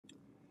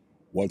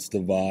What's the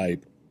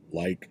vibe?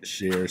 Like,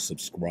 share,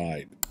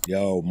 subscribe.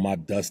 Yo, my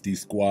Dusty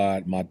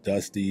squad, my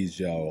Dusties,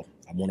 yo,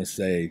 I want to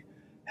say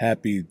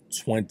happy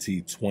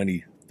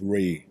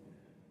 2023.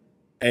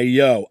 Hey,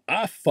 yo,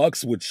 I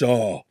fucks with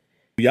y'all.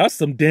 Y'all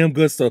some damn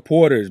good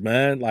supporters,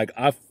 man. Like,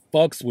 I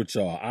fucks with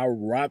y'all. I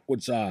rock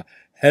with y'all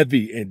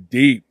heavy and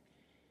deep.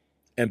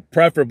 And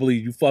preferably,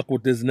 you fuck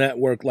with this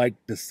network like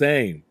the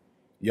same.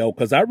 Yo,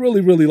 because I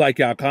really like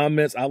y'all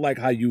comments. I like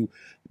how you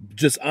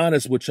just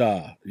honest with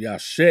y'all. Y'all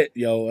shit,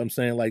 yo. I'm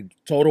saying like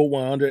total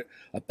 100,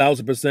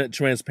 1,000%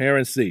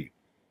 transparency.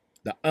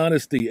 The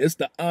honesty, it's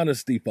the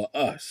honesty for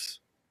us.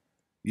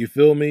 You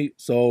feel me?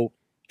 So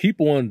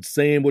keep on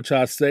saying what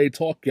y'all say.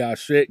 Talk y'all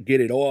shit. Get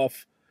it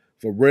off.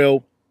 For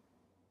real.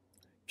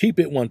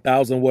 Keep it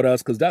 1,000 with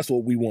us because that's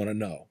what we want to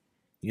know.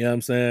 You know what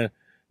I'm saying?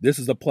 This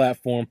is a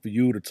platform for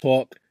you to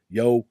talk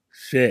yo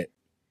shit.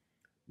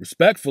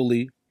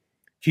 Respectfully,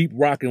 keep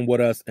rocking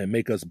with us and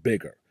make us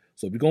bigger.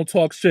 So if you're going to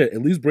talk shit,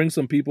 at least bring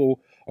some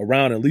people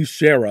around, at least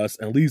share us,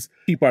 at least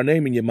keep our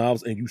name in your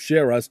mouths and you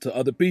share us to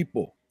other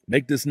people.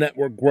 Make this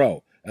network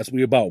grow. That's what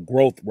we're about,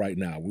 growth right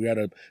now. We're at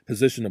a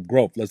position of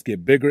growth. Let's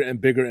get bigger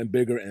and bigger and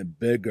bigger and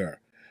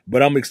bigger.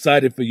 But I'm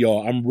excited for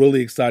y'all. I'm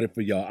really excited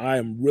for y'all. I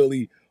am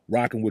really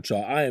rocking with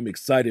y'all. I am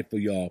excited for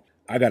y'all.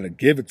 I got to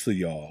give it to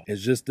y'all.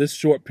 It's just this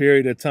short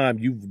period of time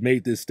you've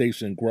made this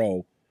station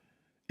grow.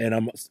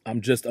 And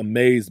I'm just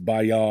amazed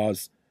by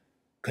y'all's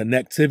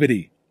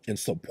connectivity and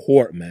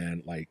support,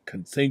 man. Like,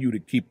 continue to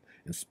keep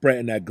and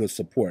spreading that good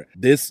support.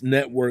 This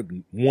network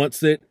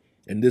wants it,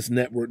 and this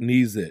network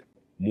needs it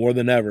more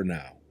than ever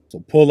now. So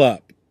pull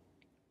up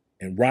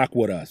and rock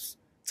with us.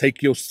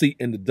 Take your seat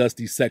in the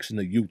Dusty section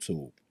of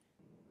YouTube.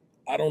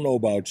 I don't know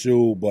about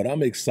you, but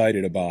I'm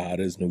excited about how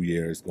this new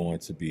year is going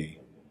to be.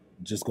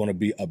 Just going to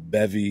be a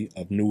bevy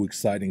of new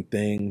exciting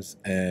things,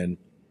 and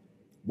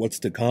what's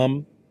to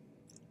come,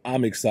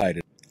 I'm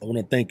excited. I want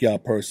to thank y'all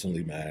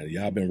personally, man.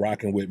 Y'all been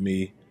rocking with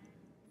me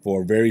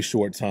for a very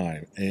short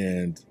time,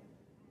 and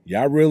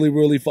y'all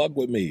really fuck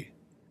with me,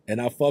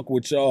 and I fuck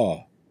with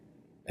y'all,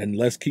 and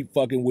let's keep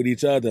fucking with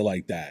each other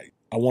like that.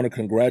 I want to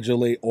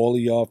congratulate all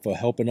of y'all for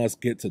helping us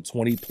get to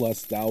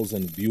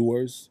 20,000+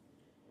 viewers,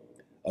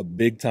 a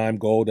big time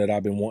goal that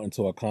I've been wanting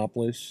to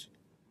accomplish,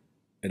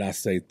 and I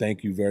say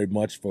thank you very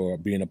much for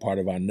being a part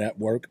of our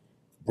network.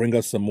 Bring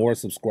us some more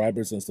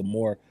subscribers and some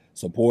more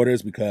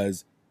supporters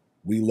because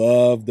we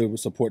love the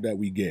support that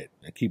we get,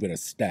 and keep it a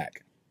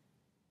stack.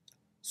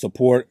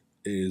 Support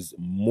is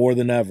more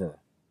than ever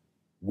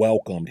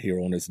welcomed here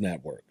on this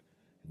network,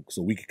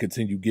 so we can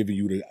continue giving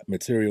you the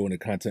material and the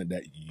content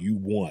that you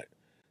want.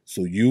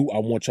 So I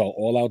want y'all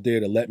all out there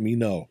to let me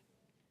know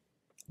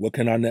what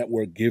can our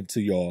network give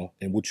to y'all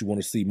and what you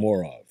want to see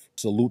more of.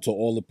 Salute to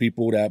all the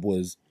people that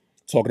was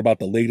talking about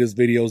the latest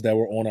videos that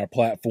were on our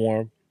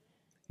platform.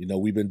 You know,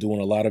 we've been doing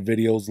a lot of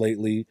videos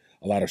lately,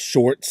 a lot of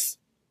shorts,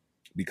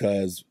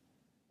 because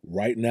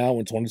right now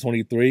in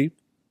 2023,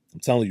 I'm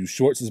telling you,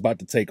 shorts is about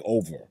to take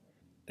over.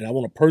 And I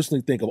want to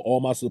personally thank of all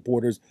my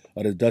supporters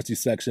of the Dusty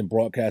Section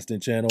broadcasting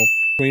channel.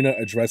 Trina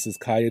addresses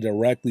Kaya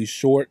directly.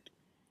 Short,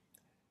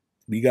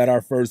 we got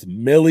our first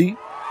milli.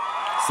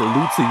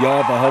 Salute to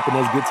y'all for helping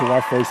us get to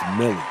our first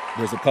milli.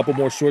 There's a couple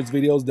more shorts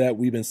videos that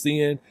we've been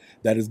seeing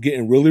that is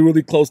getting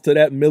really close to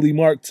that milli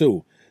mark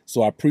too.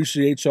 So I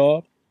appreciate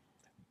y'all.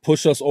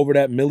 Push us over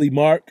that milli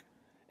mark,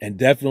 and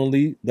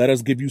definitely let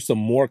us give you some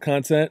more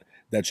content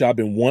that y'all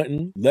been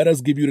wanting. Let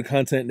us give you the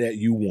content that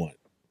you want,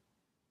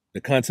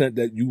 the content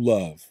that you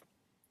love,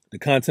 the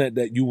content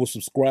that you will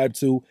subscribe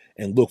to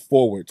and look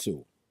forward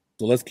to.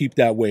 So let's keep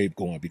that wave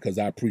going because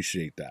I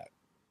appreciate that.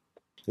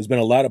 There's been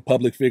a lot of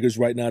public figures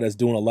right now that's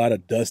doing a lot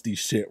of dusty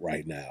shit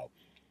right now,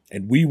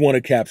 and we want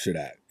to capture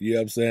that. You know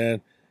what I'm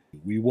saying?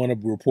 We want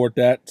to report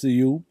that to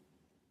you,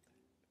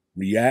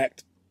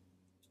 react.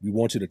 We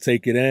want you to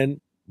take it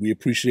in. We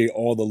appreciate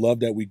all the love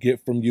that we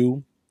get from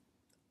you.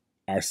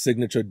 Our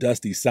signature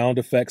Dusty sound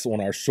effects on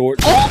our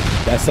shorts.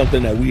 That's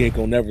something that we ain't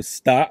gonna never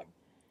stop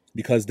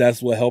because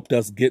that's what helped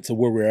us get to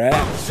where we're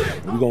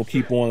at. We're gonna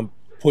keep on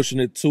pushing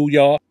it to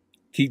y'all.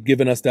 Keep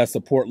giving us that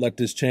support. Let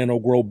this channel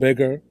grow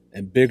bigger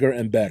and bigger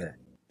and better.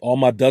 All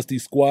my Dusty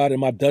squad and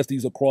my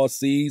Dusties across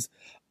seas,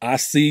 I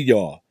see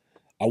y'all.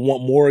 I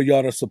want more of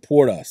y'all to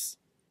support us.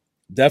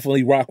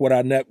 Definitely rock with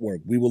our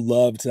network. We would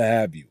love to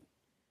have you.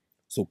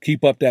 So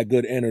keep up that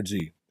good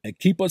energy and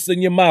keep us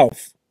in your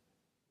mouth.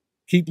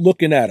 Keep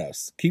looking at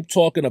us. Keep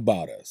talking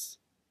about us.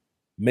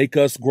 Make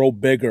us grow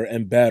bigger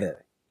and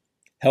better.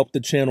 Help the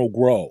channel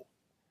grow.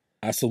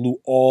 I salute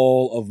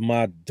all of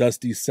my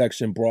Dusty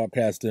Section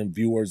broadcasting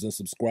viewers and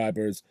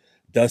subscribers.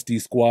 Dusty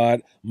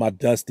Squad, my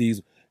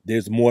Dusties,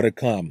 there's more to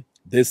come.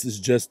 This is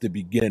just the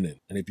beginning.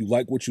 And if you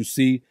like what you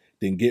see,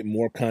 then get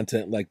more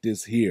content like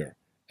this here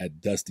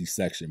at Dusty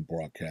Section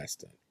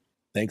Broadcasting.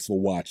 Thanks for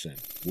watching.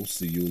 We'll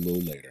see you a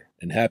little later.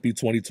 And happy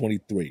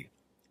 2023.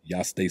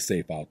 Y'all stay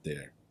safe out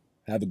there.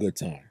 Have a good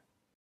time.